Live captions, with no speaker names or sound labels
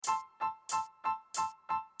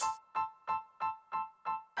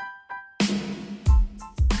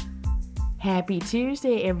Happy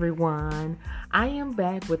Tuesday, everyone. I am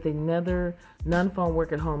back with another non-phone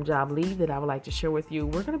work at home job lead that I would like to share with you.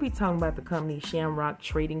 We're going to be talking about the company Shamrock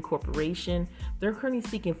Trading Corporation. They're currently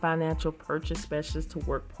seeking financial purchase specialists to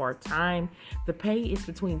work part-time. The pay is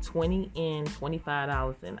between $20 and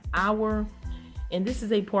 $25 an hour. And this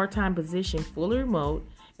is a part-time position, fully remote.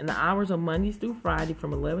 And the hours are Mondays through Friday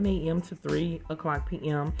from 11 a.m. to 3 o'clock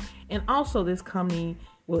p.m. And also this company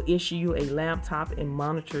will issue you a laptop and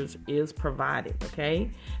monitors is provided, okay?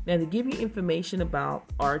 Now, to give you information about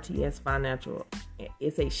RTS Financial,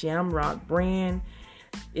 it's a Shamrock brand.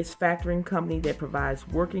 It's a factoring company that provides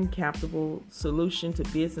working capital solution to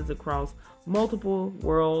business across multiple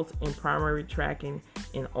worlds and primary tracking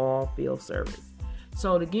in all field service.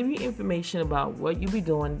 So to give you information about what you'll be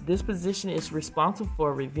doing, this position is responsible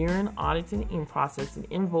for reviewing, auditing, and processing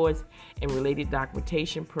invoice and related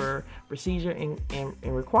documentation per procedure and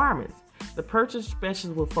requirements. The purchase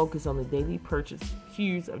specialist will focus on the daily purchase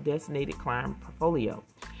queues of designated client portfolio.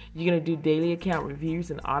 You're going to do daily account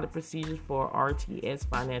reviews and audit procedures for RTS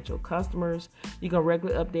Financial customers. You're going to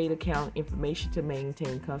regularly update account information to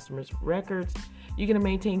maintain customers' records. You're going to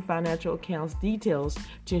maintain financial accounts details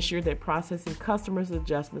to ensure that processing customers'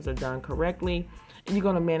 adjustments are done correctly. And you're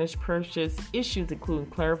going to manage purchase issues, including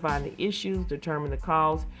clarifying the issues, determine the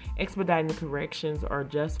cause, expediting the corrections or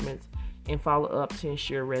adjustments, and follow up to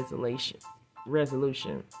ensure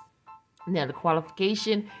resolution. Now, the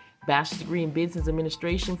qualification: bachelor's degree in business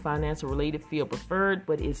administration, finance or related field preferred,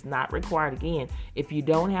 but it's not required. Again, if you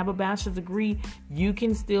don't have a bachelor's degree, you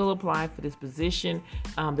can still apply for this position.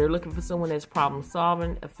 They're looking for someone that's problem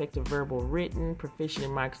solving, effective verbal written, proficient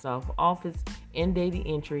in Microsoft Office and data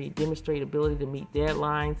entry, demonstrate ability to meet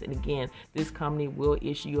deadlines. And again, this company will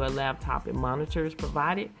issue you a laptop and monitors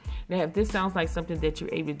provided. Now, if this sounds like something that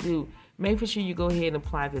you're able to do, make sure you go ahead and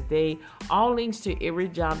apply today. All links to every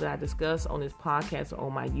job that I discuss on this podcast are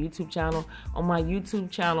on my YouTube channel. On my YouTube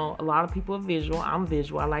channel, a lot of people are visual. I'm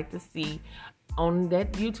visual. I like to see. On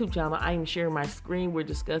that YouTube channel, I am sharing my screen. We're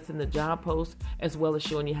discussing the job post as well as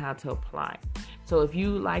showing you how to apply. So if you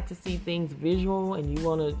like to see things visual and you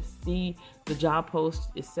want to see the job post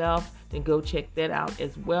itself, then go check that out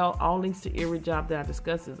as well. All links to every job that I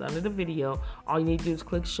discuss is under the video. All you need to do is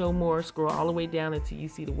click show more, scroll all the way down until you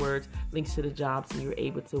see the words links to the jobs and you're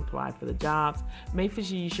able to apply for the jobs. Make sure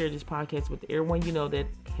you share this podcast with everyone you know that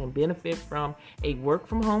can benefit from a work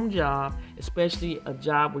from home job, especially a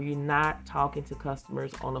job where you're not talking to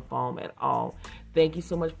customers on the phone at all. Thank you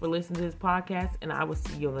so much for listening to this podcast, and I will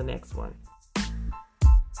see you on the next one.